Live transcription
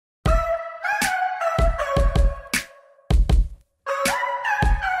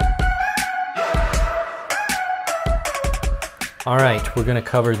All right, we're going to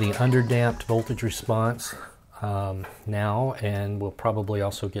cover the underdamped voltage response now, and we'll probably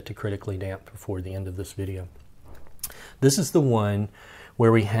also get to critically damped before the end of this video. This is the one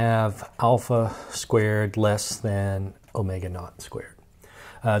where we have alpha squared less than omega naught squared.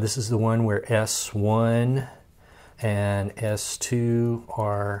 This is the one where S1 and S2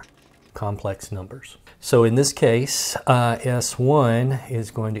 are complex numbers. So in this case, S1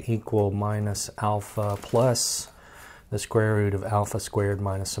 is going to equal minus alpha plus the square root of alpha squared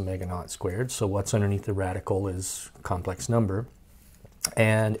minus omega naught squared. So what's underneath the radical is complex number.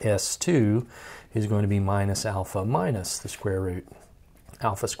 And S2 is going to be minus alpha minus the square root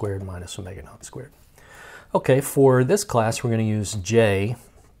alpha squared minus omega naught squared. Okay, for this class we're going to use J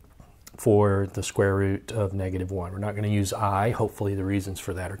for the square root of -1. We're not going to use I. Hopefully the reasons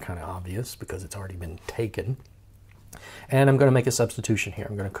for that are kind of obvious because it's already been taken. And I'm going to make a substitution here.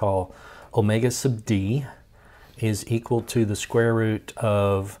 I'm going to call omega sub d is equal to the square root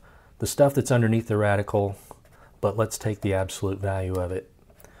of the stuff that's underneath the radical, but let's take the absolute value of it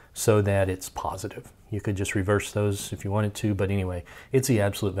so that it's positive. You could just reverse those if you wanted to, but anyway, it's the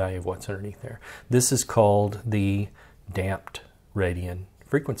absolute value of what's underneath there. This is called the damped radian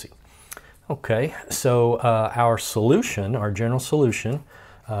frequency. Okay, so our solution, our general solution,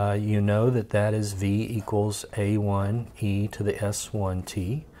 you know that is V equals A1 e to the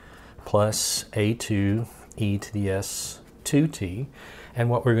S1t plus A2 e to the S2t. And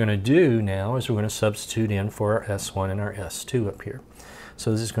what we're going to do now is we're going to substitute in for our S1 and our S2 up here.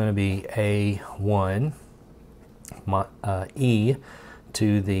 So this is going to be A1 e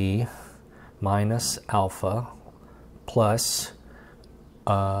to the minus alpha plus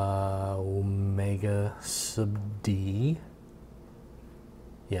omega sub d,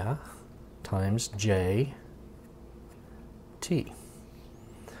 times j t.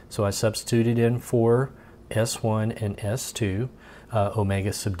 So I substituted in for S1 and S2.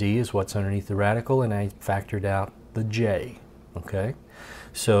 Omega sub d is what's underneath the radical, and I factored out the j. Okay,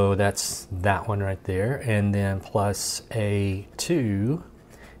 so that's that one right there, and then plus A2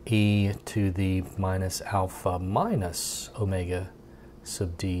 e to the minus alpha minus omega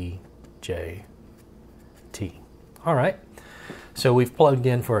sub d j t. All right, so we've plugged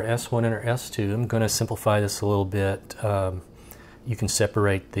in for our S1 and our S2. I'm going to simplify this a little bit. You can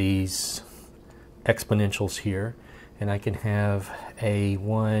separate these exponentials here, and I can have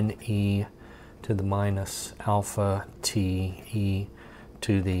A1 e to the minus alpha t e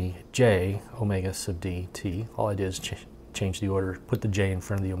to the j omega sub d t. All I did is change the order, put the j in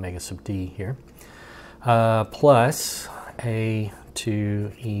front of the omega sub d here, plus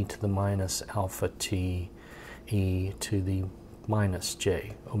A2 e to the minus alpha t e to the minus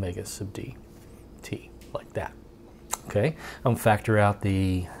j omega sub d t, like that. Okay, I'm going to factor out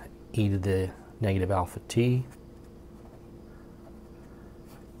the e to the negative alpha t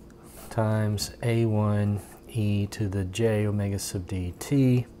times A1 e to the j omega sub d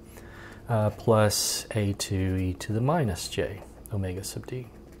t plus A2 e to the minus j omega sub d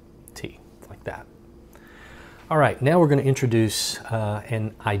t, like that. All right, now we're going to introduce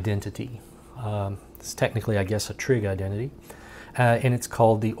an identity. It's technically, I guess, a trig identity, and it's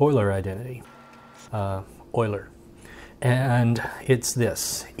called the Euler identity. Euler. And it's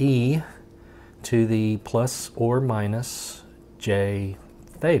this: e to the plus or minus j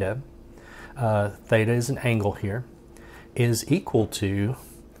theta, theta is an angle here, is equal to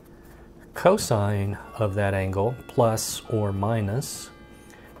cosine of that angle plus or minus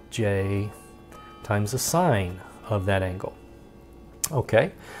j times the sine of that angle.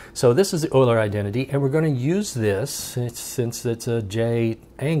 Okay, so this is the Euler identity, and we're going to use this, since it's a j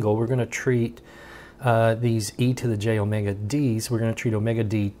angle, we're going to treat these e to the j omega d's, we're going to treat omega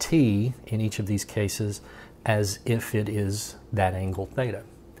dt in each of these cases as if it is that angle theta.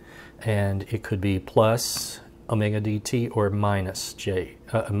 And it could be plus omega dt or minus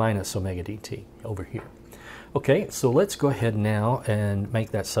minus omega dt over here. Okay, so let's go ahead now and make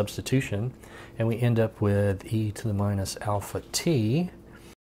that substitution, and we end up with e to the minus alpha t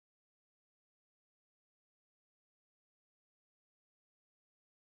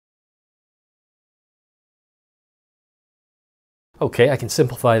Okay, I can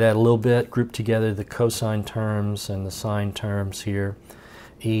simplify that a little bit, group together the cosine terms and the sine terms here.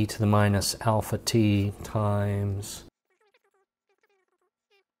 E to the minus alpha t times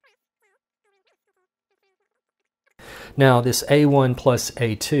now this a1 plus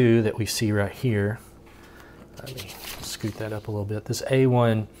a2 that we see right here, let me scoot that up a little bit. This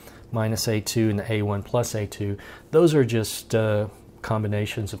a1 minus a2 and the a1 plus a2, those are just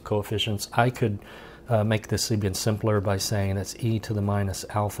combinations of coefficients. I could make this even simpler by saying that's e to the minus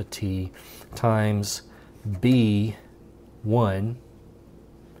alpha t times b 1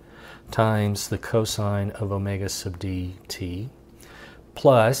 times the cosine of omega sub dt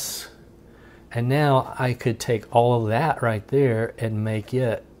plus, and now I could take all of that right there and make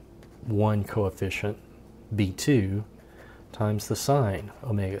it one coefficient, b2, times the sine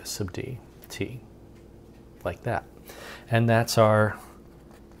omega sub dt, like that. And that's our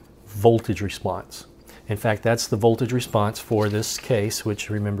voltage response. In fact, that's the voltage response for this case, which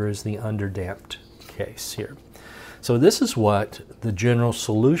remember is the underdamped case here. So this is what the general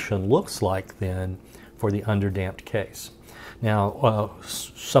solution looks like then for the underdamped case. Now,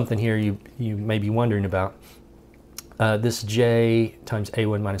 something here you may be wondering about, this J times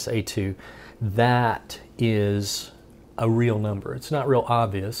A1 minus A2, that is a real number. It's not real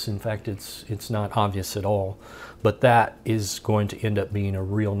obvious. In fact, it's not obvious at all, but that is going to end up being a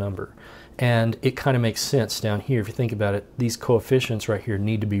real number. And it kind of makes sense down here. If you think about it, these coefficients right here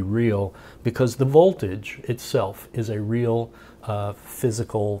need to be real because the voltage itself is a real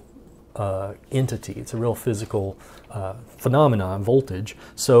physical entity. It's a real physical phenomenon, voltage.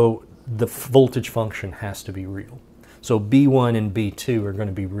 So the voltage function has to be real. So B1 and B2 are going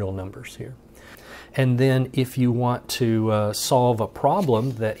to be real numbers here. And then if you want to solve a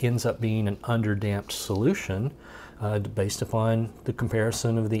problem that ends up being an underdamped solution, based upon the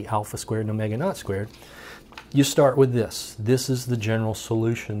comparison of the alpha squared and omega naught squared, you start with this. This is the general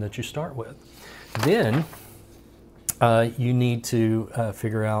solution that you start with. Then you need to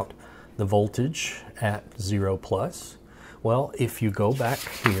figure out the voltage at 0 plus. Well, if you go back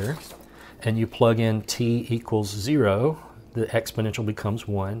here and you plug in t equals 0, the exponential becomes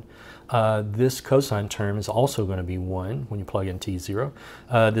 1. This cosine term is also going to be 1 when you plug in t0.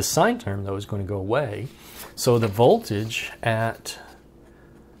 This sine term, though, is going to go away. So the voltage at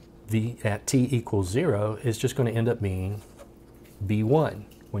t equals 0 is just going to end up being B1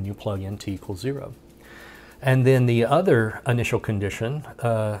 when you plug in t equals 0. And then the other initial condition,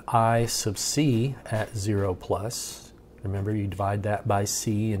 I sub c at 0 plus, remember you divide that by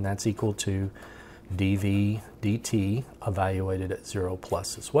c, and that's equal to dv dt evaluated at 0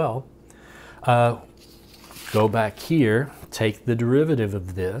 plus as well. Go back here, take the derivative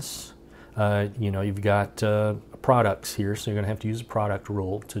of this. You've got products here, so you're going to have to use a product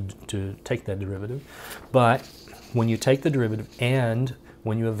rule to take that derivative. But when you take the derivative and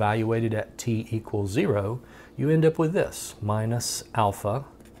when you evaluate it at t equals 0, you end up with this, minus alpha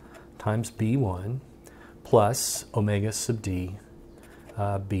times b1 plus omega sub d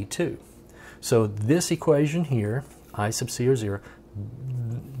b2. So this equation here, I sub c or 0,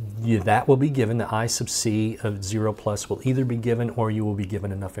 that will be given. The I sub c of 0 plus will either be given or you will be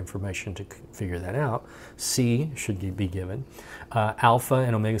given enough information to figure that out. C should be given. Alpha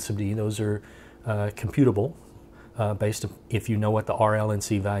and omega sub d, those are computable. Based on, if you know what the RL and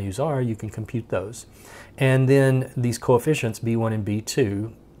C values are, you can compute those. And then these coefficients, B1 and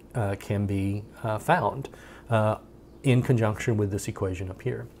B2, can be found in conjunction with this equation up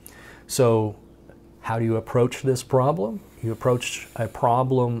here. So how do you approach this problem? You approach a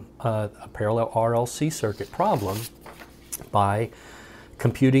problem, a parallel RLC circuit problem, by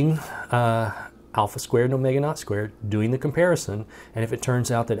computing alpha squared and omega naught squared, doing the comparison, and if it turns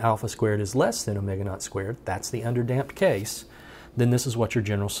out that alpha squared is less than omega naught squared, that's the underdamped case, then this is what your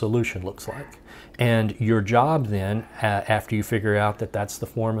general solution looks like. And your job then, after you figure out that that's the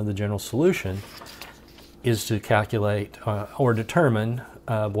form of the general solution, is to calculate or determine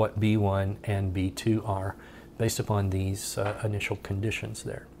what B1 and B2 are based upon these initial conditions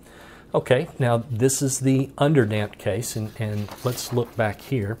there. Okay, now this is the underdamped case, and let's look back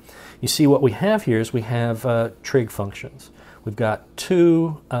here. You see what we have here is we have trig functions. We've got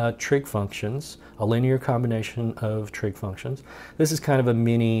two trig functions, a linear combination of trig functions. This is kind of a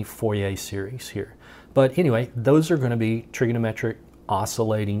mini Fourier series here. But anyway, those are going to be trigonometric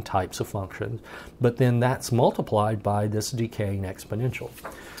oscillating types of functions, but then that's multiplied by this decaying exponential.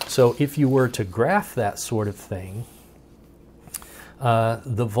 So if you were to graph that sort of thing,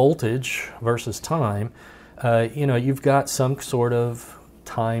 the voltage versus time, you've got some sort of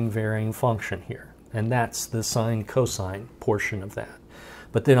time-varying function here, and that's the sine-cosine portion of that.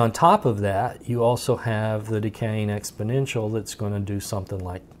 But then on top of that, you also have the decaying exponential that's going to do something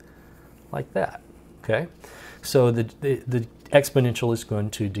like that, okay? So the exponential is going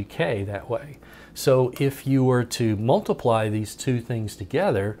to decay that way. So if you were to multiply these two things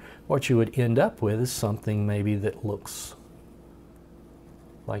together, what you would end up with is something maybe that looks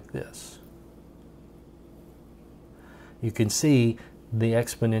like this. You can see the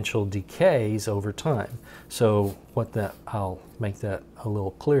exponential decays over time. So I'll make that a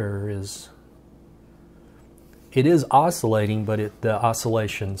little clearer, is it is oscillating, but the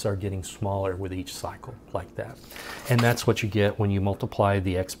oscillations are getting smaller with each cycle, like that. And that's what you get when you multiply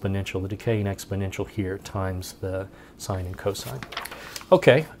the exponential, the decaying exponential here, times the sine and cosine.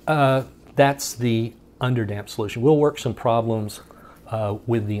 Okay, that's the underdamped solution. We'll work some problems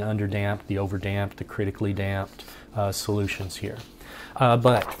with the underdamped, the overdamped, the critically damped solutions here.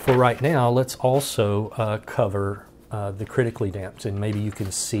 But for right now, let's also cover the critically damped, and maybe you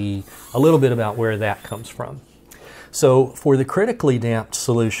can see a little bit about where that comes from. So for the critically damped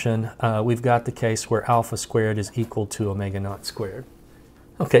solution, we've got the case where alpha squared is equal to omega naught squared.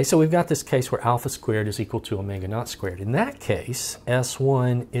 Okay, so we've got this case where alpha squared is equal to omega naught squared. In that case,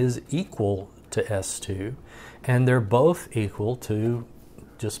 S1 is equal to S2, and they're both equal to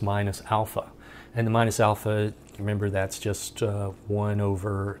just minus alpha. And the minus alpha, remember, that's just 1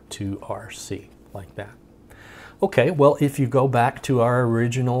 over 2RC, like that. Okay, well, if you go back to our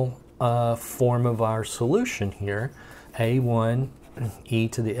original form of our solution here, A1 e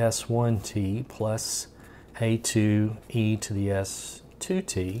to the S1t plus A2 e to the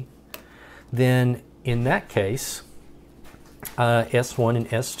S2t, then in that case, S1 and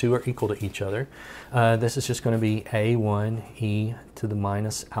S2 are equal to each other. This is just going to be A1 e to the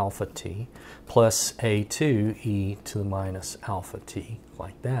minus alpha t plus A2 e to the minus alpha t,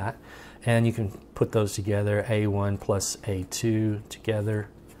 like that. And you can put those together, A1 plus A2 together,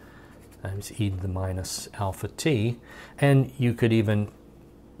 times e to the minus alpha t. And you could even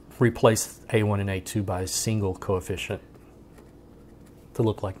replace A1 and A2 by a single coefficient to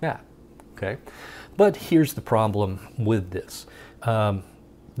look like that. Okay, but here's the problem with this.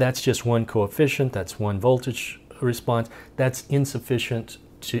 That's just one coefficient, that's one voltage response. That's insufficient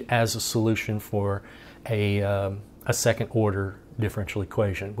as a solution for a second order differential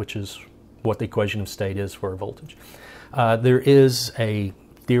equation, which is what the equation of state is for a voltage. There is a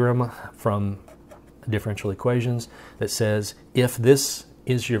theorem from differential equations that says if this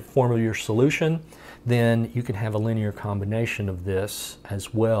is your form of your solution, then you can have a linear combination of this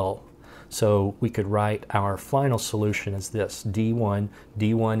as well. So we could write our final solution as this, D1.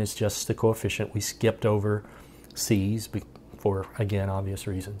 D1 is just the coefficient. We skipped over C's for, again, obvious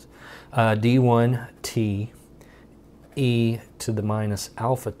reasons. D1t e to the minus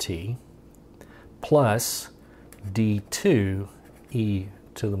alpha t plus D2 e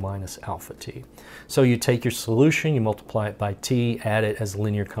to the minus alpha t. So you take your solution, you multiply it by t, add it as a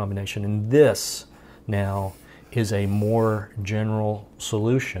linear combination, and this now is a more general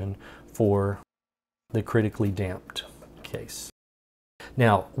solution for the critically damped case.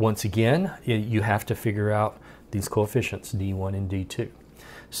 Now, once again, you have to figure out these coefficients, D1 and D2.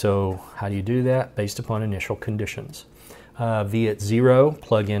 So how do you do that? Based upon initial conditions. V at 0,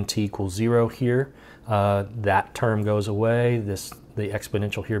 plug in t equals 0 here. That term goes away. The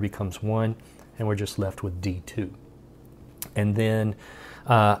exponential here becomes 1, and we're just left with D2. And then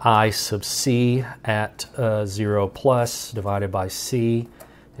I sub c at 0 plus divided by c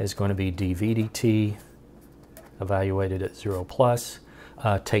is going to be dv dt, evaluated at 0 plus.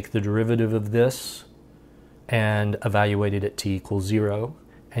 Take the derivative of this and evaluate it at t equals 0,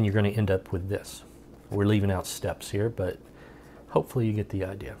 and you're going to end up with this. We're leaving out steps here, but hopefully you get the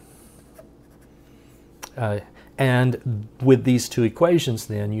idea. And with these two equations,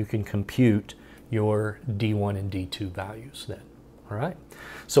 then, you can compute your D1 and D2 values then. All right?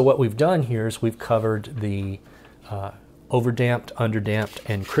 So what we've done here is we've covered the overdamped, underdamped,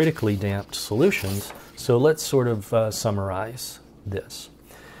 and critically damped solutions. So let's sort of summarize this.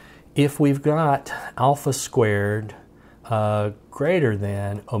 If we've got alpha squared greater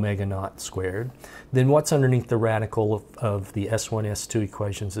than omega naught squared, then what's underneath the radical of the S1, S2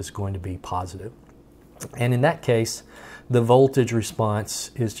 equations is going to be positive. And in that case, the voltage response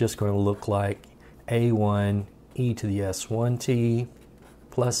is just going to look like A1 e to the S1t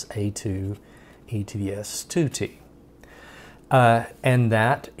plus A2 e to the S2t. And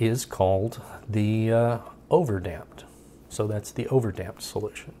that is called the overdamped. So that's the overdamped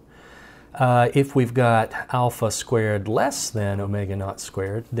solution. If we've got alpha squared less than omega naught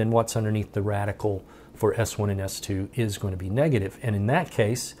squared, then what's underneath the radical for S1 and S2 is going to be negative. And in that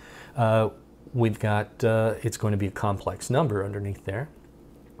case, we've got, it's going to be a complex number underneath there.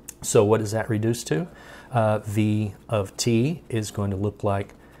 So what does that reduce to? V of t is going to look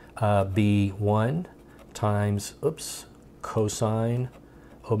like B1 times, cosine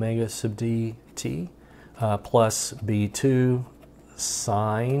omega sub dt plus B2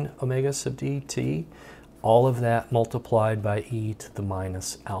 sine omega sub dt, all of that multiplied by e to the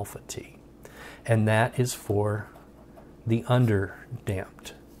minus alpha t. And that is for the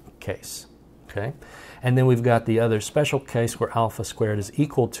underdamped case. Okay? And then we've got the other special case where alpha squared is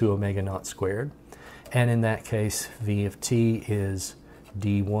equal to omega naught squared. And in that case, v of t is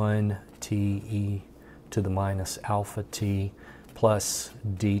d1 t e to the minus alpha t plus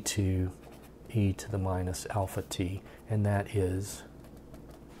d2 e to the minus alpha t. And that is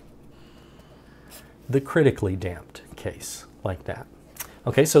the critically damped case, like that.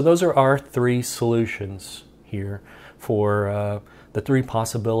 Okay, so those are our three solutions here for the three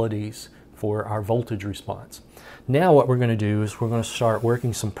possibilities for our voltage response. Now what we're going to do is we're going to start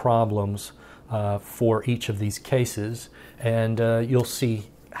working some problems for each of these cases, and you'll see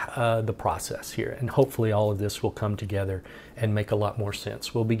the process here, and hopefully all of this will come together and make a lot more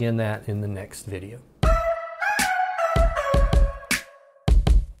sense. We'll begin that in the next video.